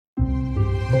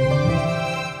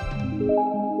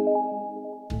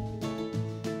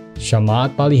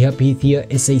Chamath Palihapitiya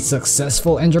is a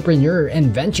successful entrepreneur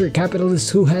and venture capitalist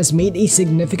who has made a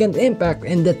significant impact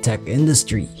in the tech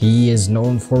industry. He is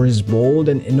known for his bold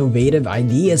and innovative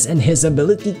ideas and his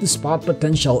ability to spot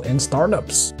potential in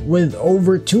startups. With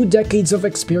over 2 decades of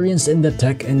experience in the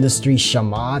tech industry,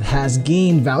 Chamath has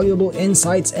gained valuable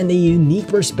insights and a unique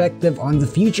perspective on the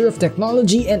future of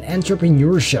technology and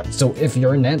entrepreneurship. So if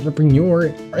you're an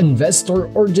entrepreneur,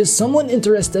 investor, or just someone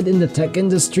interested in the tech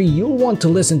industry, you'll want to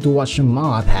listen to what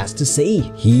Chamath has to say.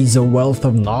 He's a wealth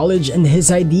of knowledge and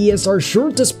his ideas are sure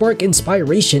to spark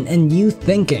inspiration and new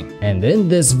thinking. And in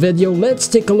this video, let's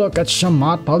take a look at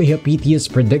Chamath Palihapitiya's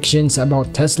predictions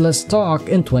about Tesla's stock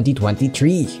in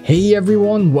 2023. Hey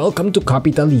everyone, welcome to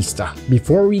Capitalista.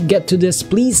 Before we get to this,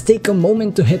 please take a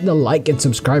moment to hit the like and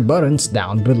subscribe buttons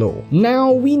down below.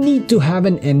 Now, we need to have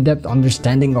an in-depth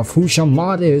understanding of who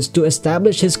Chamath is to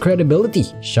establish his credibility.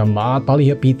 Chamath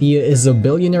Palihapitiya is a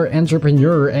billionaire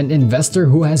entrepreneur and investor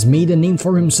who has made a name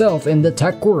for himself in the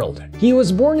tech world. He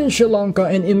was born in Sri Lanka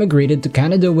and immigrated to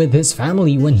Canada with his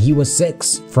family when he was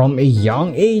 6. From a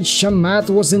young age, Chamath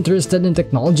was interested in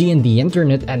technology and the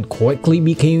internet and quickly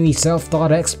became a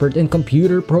self-taught expert in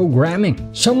computer programming.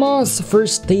 Chamath's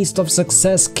first taste of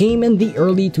success came in the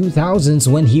early 2000s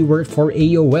when he worked for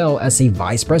AOL as a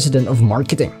vice president of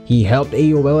marketing. He helped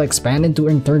AOL expand into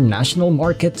international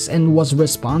markets and was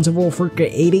responsible for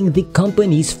creating the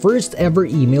company's first ever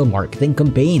email marketing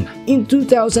campaign. In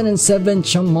 2007,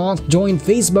 Chamath joined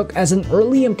Facebook as an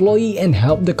early employee and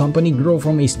helped the company grow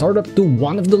from a startup to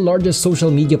one of the largest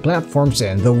social media platforms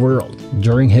in the world.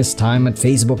 During his time at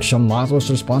Facebook, Chamath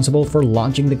was responsible for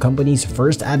launching the company's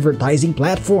first advertising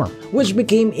platform, which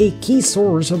became a key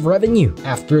source of revenue.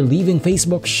 After leaving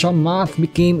Facebook, Chamath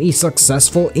became a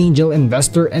successful angel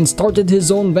investor and started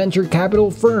his own venture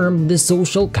capital firm, The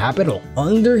Social Capital.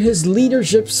 Under his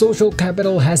leadership, Social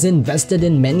Capital has invested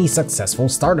in many successful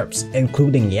startups,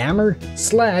 including Yammer,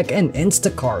 Slack, and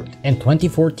Instacart. In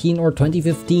 2014 or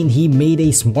 2015, he made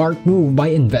a smart move by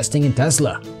investing in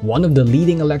Tesla, one of the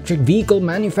leading electric vehicle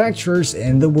manufacturers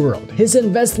in the world. His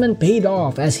investment paid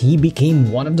off as he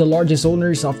became one of the largest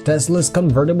owners of Tesla's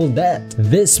convertible debt.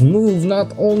 This move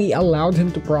not only allowed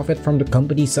him to profit from the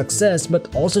company's success,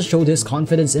 but also showed his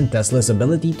confidence in Tesla's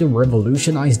ability to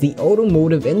revolutionize the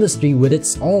automotive industry with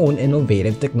its own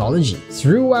innovative technology.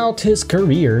 Throughout his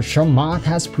career, Chamath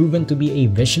has proven to be a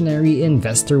visionary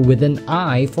investor with an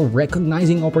eye for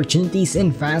recognizing opportunities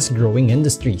in fast-growing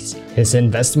industries. His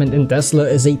investment in Tesla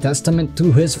is a testament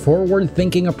to his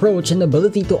forward-thinking approach and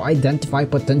ability to identify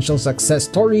potential success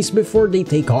stories before they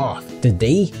take off.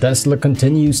 Today, Tesla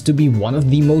continues to be one of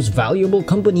the most valuable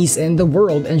companies in the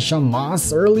world, and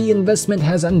Chamath's early investment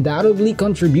has undoubtedly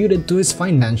contributed to his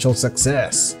financial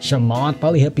success. Chamath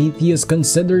Palihapitiya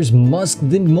considers Musk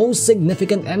the most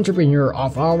significant entrepreneur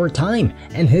of our time,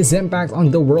 and his impact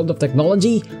on the world of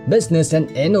technology, business, and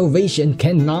innovation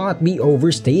cannot be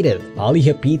overstated.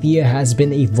 Palihapitiya has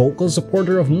been a vocal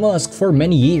supporter of Musk for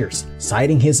many years,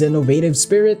 citing his innovative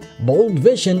spirit, bold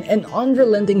vision, and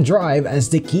unrelenting drive as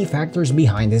the key factors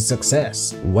behind his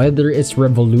success. Whether it's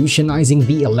revolutionizing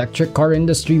the electric car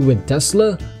industry with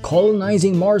Tesla,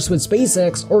 colonizing Mars with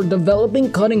SpaceX, or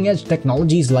developing cutting-edge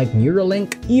technologies like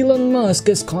Neuralink, Elon Musk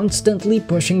is constantly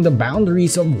pushing the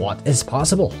boundaries of what is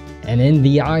possible. And in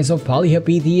the eyes of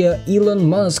Palihapitiya, Elon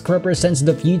Musk represents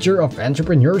the future of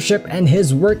entrepreneurship, and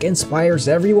his work inspires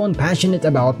everyone passionate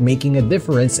about making a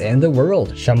difference in the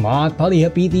world. Chamath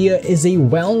Palihapitiya is a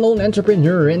well-known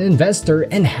entrepreneur and investor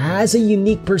and has a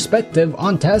unique perspective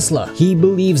on Tesla. He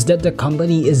believes that the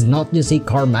company is not just a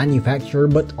car manufacturer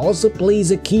but also plays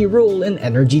a key role in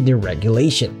energy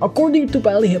deregulation. According to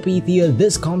Palihapitiya,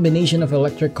 this combination of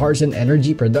electric cars and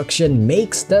energy production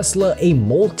makes Tesla a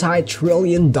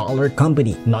multi-trillion-dollar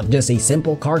company, not just a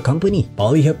simple car company.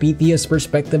 Palihapitiya's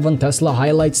perspective on Tesla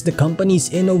highlights the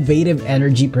company's innovative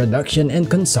energy production and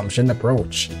consumption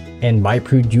approach. And by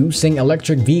producing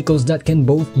electric vehicles that can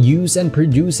both use and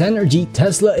produce energy,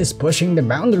 Tesla is pushing the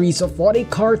boundaries of what a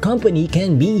car company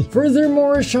can be.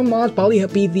 Furthermore, Chamath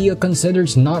Palihapitiya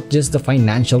considers not just the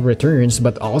financial returns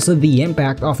but also the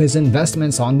impact of his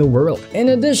investments on the world. In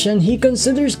addition, he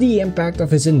considers the impact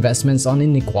of his investments on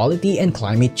inequality and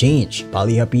climate change.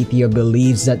 Palihapitiya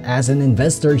believes that as an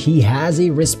investor, he has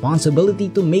a responsibility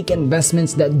to make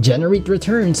investments that generate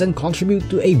returns and contribute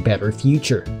to a better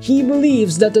future. He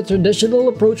believes that the traditional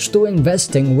approach to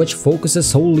investing, which focuses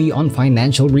solely on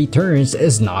financial returns,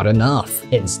 is not enough.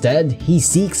 Instead, he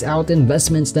seeks out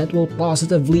investments that will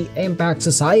positively impact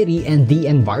society and the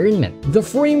environment. The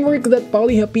framework that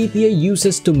Palihapitiya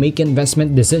uses to make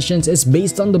investment decisions is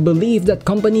based on the belief that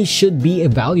companies should be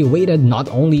evaluated not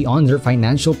only on their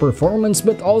financial performance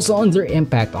but also on their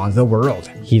impact on the world.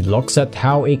 He looks at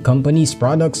how a company's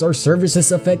products or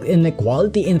services affect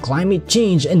inequality and climate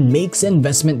change and makes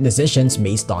investment decisions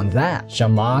based on that.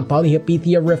 Chamath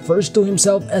Palihapitiya refers to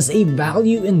himself as a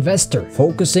value investor,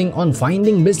 focusing on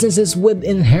finding businesses with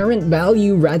inherent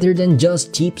value rather than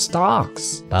just cheap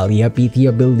stocks.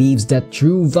 Palihapitiya believes that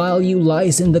true value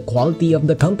lies in the quality of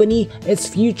the company, its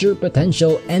future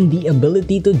potential, and the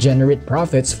ability to generate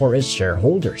profits for its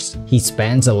shareholders. He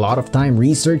spends a lot of time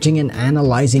researching and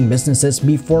analyzing businesses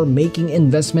before making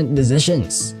investment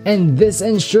decisions, and this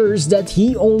ensures that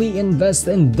he only invests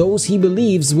in those he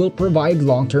believes will provide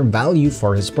long-term value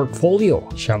for his portfolio.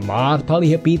 Chamath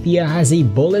Palihapitiya has a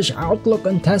bullish outlook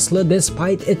on Tesla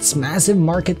despite its massive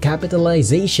market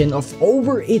capitalization of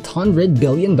over $800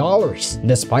 billion.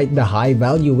 Despite the high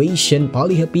valuation,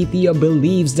 Palihapitiya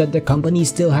believes that the company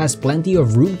still has plenty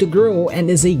of room to grow and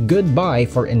is a good buy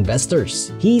for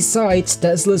investors. He cites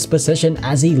Tesla's position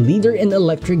as a leader in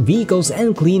electric vehicles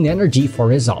and clean energy for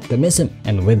his optimism.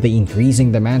 And with the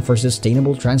increasing demand for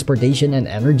sustainable transportation and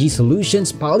energy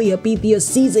solutions, Palihapitiya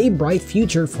sees a bright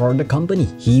future for the company.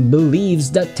 He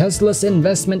believes that Tesla's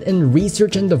investment in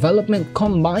research and development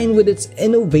combined with its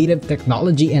innovative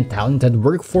technology and talented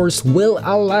workforce will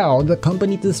allow the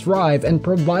company to thrive and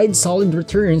provide solid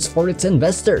returns for its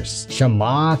investors.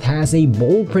 Chamath has a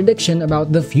bold prediction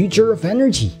about the future of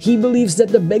energy. He believes that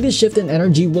the biggest shift in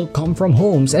energy will come from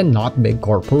homes and not big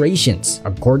corporations.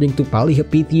 According to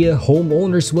Palihapitiya,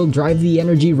 homeowners will drive the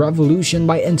energy revolution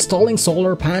by installing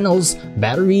solar panels,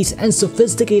 batteries, and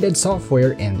sophisticated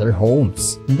software in their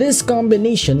homes. This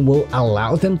combination will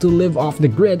allow them to live off the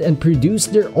grid and produce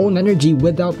their own energy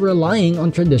without relying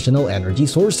on traditional energy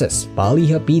sources.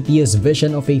 Palihapitiya's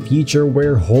vision of a future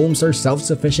where homes are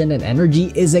self-sufficient in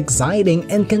energy is exciting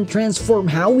and can transform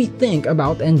how we think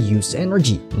about and use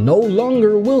energy. No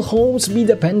longer will homes be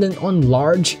dependent on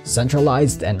large,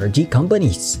 centralized energy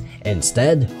companies.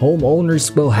 Instead,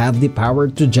 homeowners will have the power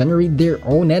to generate their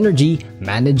own energy,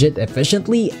 manage it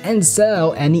efficiently, and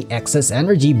sell any excess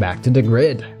energy back to the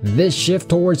grid. This shift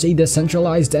towards a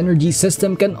decentralized energy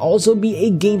system can also be a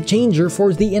game changer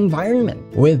for the environment.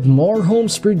 With more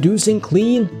homes producing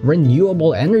clean,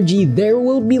 renewable energy, there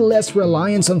will be less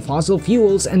reliance on fossil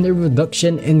fuels and a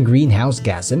reduction in greenhouse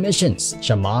gas emissions.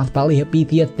 Chamath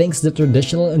Palihapitiya thinks the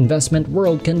traditional investment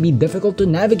world can be difficult to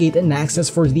navigate and access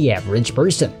for the average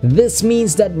person. This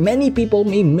means that many people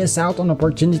may miss out on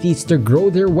opportunities to grow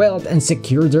their wealth and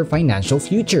secure their financial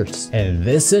futures. And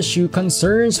this issue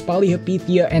concerns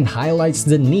Palihapitiya and highlights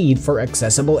the need for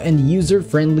accessible and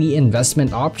user-friendly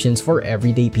investment options for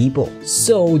everyday people.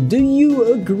 So, do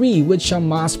you agree with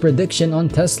Chamath's prediction on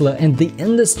Tesla and the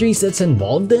industries it's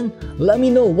involved in? Let me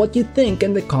know what you think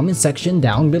in the comment section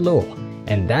down below.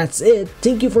 And that's it.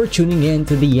 Thank you for tuning in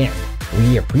to the end.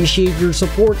 We appreciate your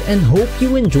support and hope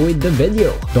you enjoyed the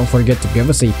video. Don't forget to give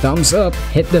us a thumbs up,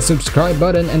 hit the subscribe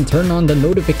button, and turn on the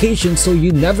notifications so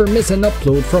you never miss an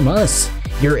upload from us.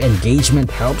 Your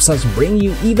engagement helps us bring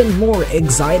you even more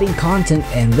exciting content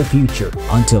in the future.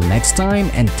 Until next time,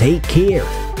 and take care.